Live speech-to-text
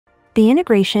The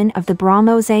integration of the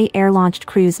BrahMos-A air-launched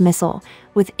cruise missile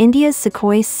with India's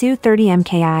Sukhoi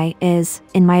Su-30MKI is,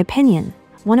 in my opinion,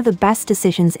 one of the best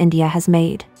decisions India has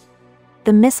made.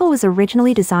 The missile was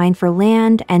originally designed for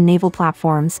land and naval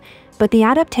platforms, but the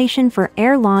adaptation for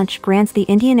air launch grants the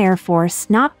Indian Air Force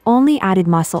not only added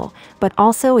muscle, but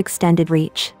also extended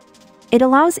reach. It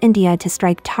allows India to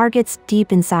strike targets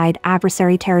deep inside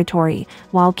adversary territory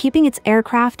while keeping its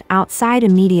aircraft outside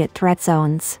immediate threat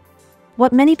zones.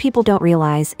 What many people don't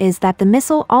realize is that the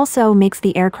missile also makes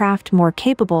the aircraft more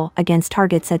capable against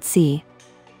targets at sea.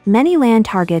 Many land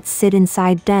targets sit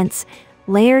inside dense,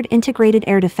 layered integrated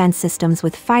air defense systems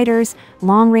with fighters,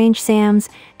 long-range SAMs,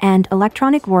 and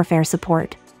electronic warfare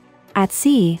support. At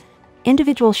sea,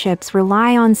 individual ships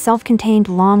rely on self-contained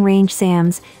long-range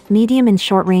SAMs, medium and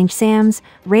short-range SAMs,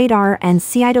 radar, and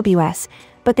CIWS,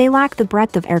 but they lack the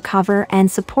breadth of air cover and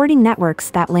supporting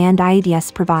networks that land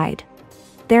IEDs provide.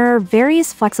 There are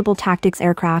various flexible tactics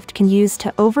aircraft can use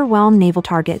to overwhelm naval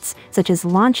targets, such as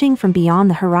launching from beyond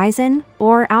the horizon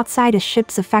or outside a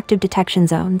ship's effective detection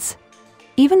zones.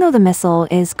 Even though the missile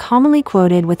is commonly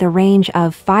quoted with a range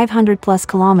of 500+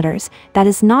 kilometers, that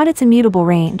is not its immutable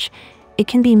range. It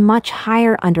can be much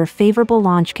higher under favorable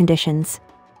launch conditions.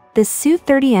 The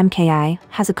Su-30MKI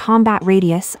has a combat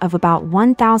radius of about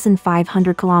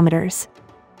 1,500 kilometers.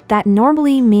 That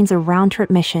normally means a round-trip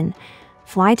mission: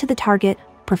 fly to the target,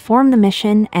 perform the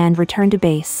mission, and return to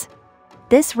base.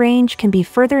 This range can be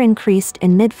further increased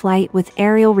in mid-flight with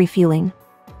aerial refueling,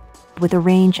 with a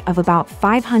range of about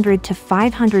 500 to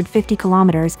 550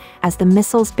 kilometers as the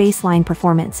missile's baseline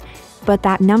performance, but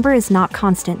that number is not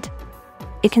constant.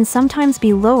 It can sometimes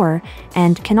be lower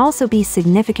and can also be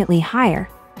significantly higher.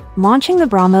 Launching the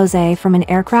BrahMos-A from an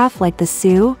aircraft like the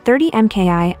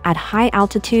Su-30MKI at high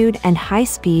altitude and high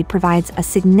speed provides a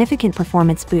significant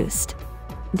performance boost.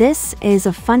 This is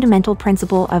a fundamental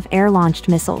principle of air-launched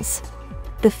missiles.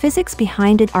 The physics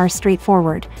behind it are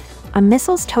straightforward. A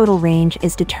missile's total range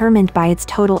is determined by its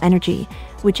total energy,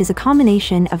 which is a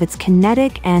combination of its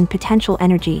kinetic and potential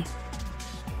energy.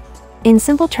 In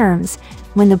simple terms,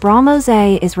 when the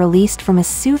BrahMos-A is released from a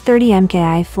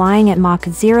Su-30MKI flying at Mach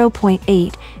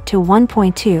 0.8 to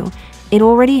 1.2, it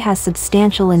already has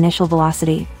substantial initial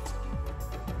velocity.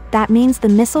 That means the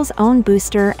missile's own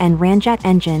booster and ramjet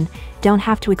engine don't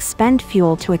have to expend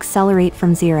fuel to accelerate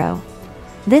from zero.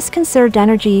 This conserved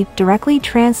energy directly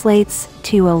translates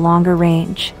to a longer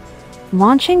range.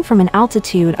 Launching from an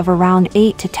altitude of around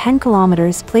 8 to 10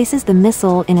 kilometers places the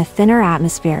missile in a thinner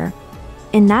atmosphere.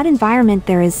 In that environment,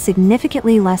 there is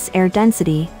significantly less air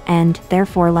density and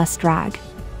therefore less drag.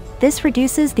 This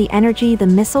reduces the energy the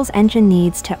missile's engine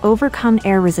needs to overcome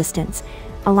air resistance,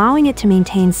 allowing it to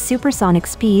maintain supersonic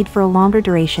speed for a longer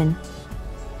duration.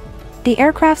 The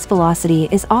aircraft's velocity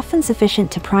is often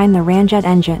sufficient to prime the ramjet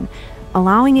engine,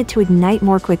 allowing it to ignite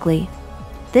more quickly.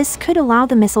 This could allow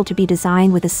the missile to be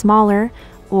designed with a smaller,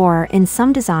 or in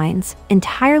some designs,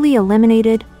 entirely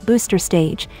eliminated, booster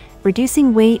stage,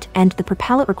 reducing weight and the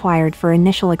propellant required for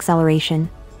initial acceleration.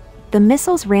 The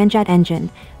missile's ramjet engine,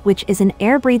 which is an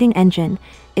air-breathing engine,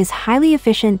 is highly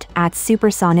efficient at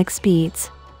supersonic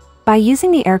speeds. By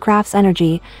using the aircraft's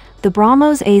energy, the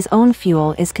BrahMos-A's own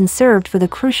fuel is conserved for the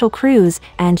crucial cruise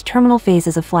and terminal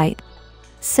phases of flight.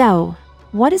 So,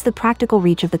 what is the practical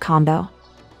reach of the combo?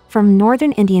 From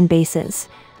northern Indian bases,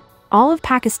 all of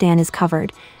Pakistan is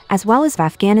covered, as well as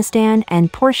Afghanistan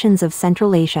and portions of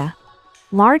Central Asia.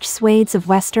 Large swathes of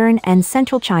western and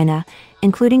central China,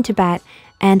 including Tibet,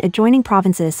 and adjoining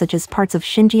provinces such as parts of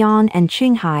Xinjiang and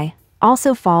Qinghai,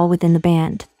 also fall within the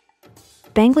band.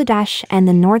 Bangladesh and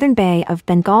the northern Bay of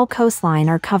Bengal coastline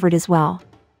are covered as well.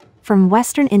 From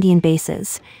western Indian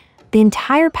bases, the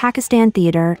entire Pakistan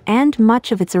theater and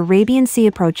much of its Arabian Sea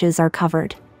approaches are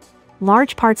covered.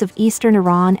 Large parts of eastern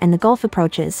Iran and the Gulf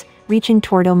approaches, reaching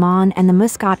toward Oman and the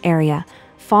Muscat area,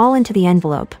 fall into the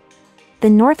envelope. The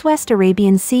northwest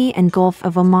Arabian Sea and Gulf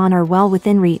of Oman are well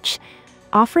within reach,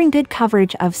 offering good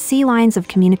coverage of sea lines of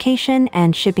communication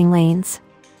and shipping lanes.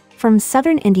 From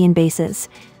southern Indian bases,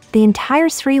 the entire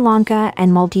Sri Lanka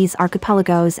and Maldives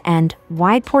archipelagos and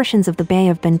wide portions of the Bay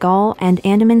of Bengal and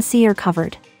Andaman Sea are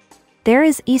covered. There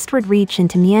is eastward reach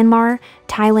into Myanmar,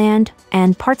 Thailand,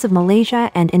 and parts of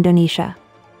Malaysia and Indonesia.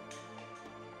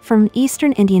 From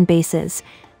eastern Indian bases,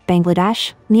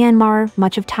 Bangladesh, Myanmar,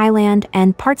 much of Thailand,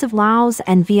 and parts of Laos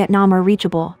and Vietnam are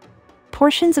reachable.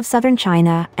 Portions of southern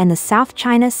China and the South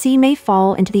China Sea may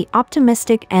fall into the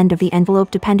optimistic end of the envelope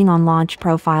depending on launch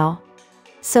profile.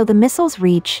 So the missile's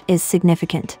reach is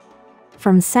significant.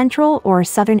 From central or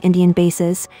southern Indian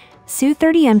bases,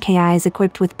 Su-30MKIs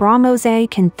equipped with BrahMos-A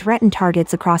can threaten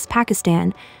targets across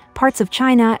Pakistan, parts of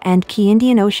China, and key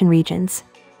Indian Ocean regions.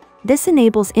 This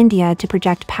enables India to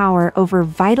project power over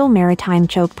vital maritime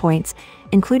choke points,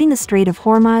 including the Strait of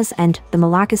Hormuz and the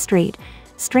Malacca Strait,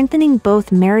 strengthening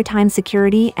both maritime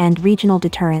security and regional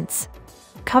deterrence.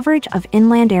 Coverage of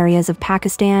inland areas of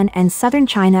Pakistan and southern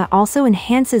China also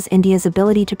enhances India's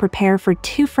ability to prepare for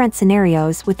two-front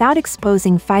scenarios without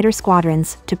exposing fighter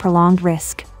squadrons to prolonged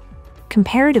risk.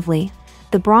 Comparatively,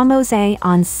 the BrahMos-A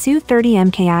on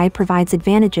SU-30MKI provides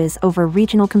advantages over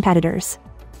regional competitors.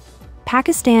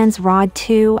 Pakistan's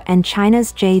Rod-2 and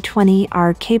China's J-20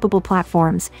 are capable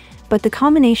platforms, but the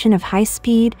combination of high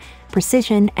speed,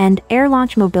 precision, and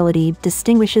air-launch mobility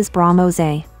distinguishes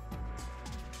BrahMos-A.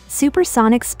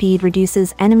 Supersonic speed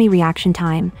reduces enemy reaction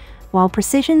time, while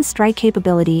precision strike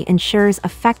capability ensures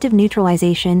effective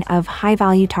neutralization of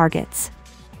high-value targets.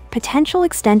 Potential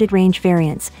extended range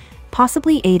variants,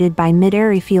 possibly aided by mid-air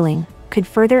refueling, could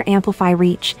further amplify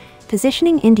reach,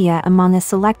 positioning India among a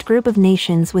select group of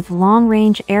nations with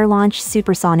long-range air-launched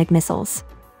supersonic missiles.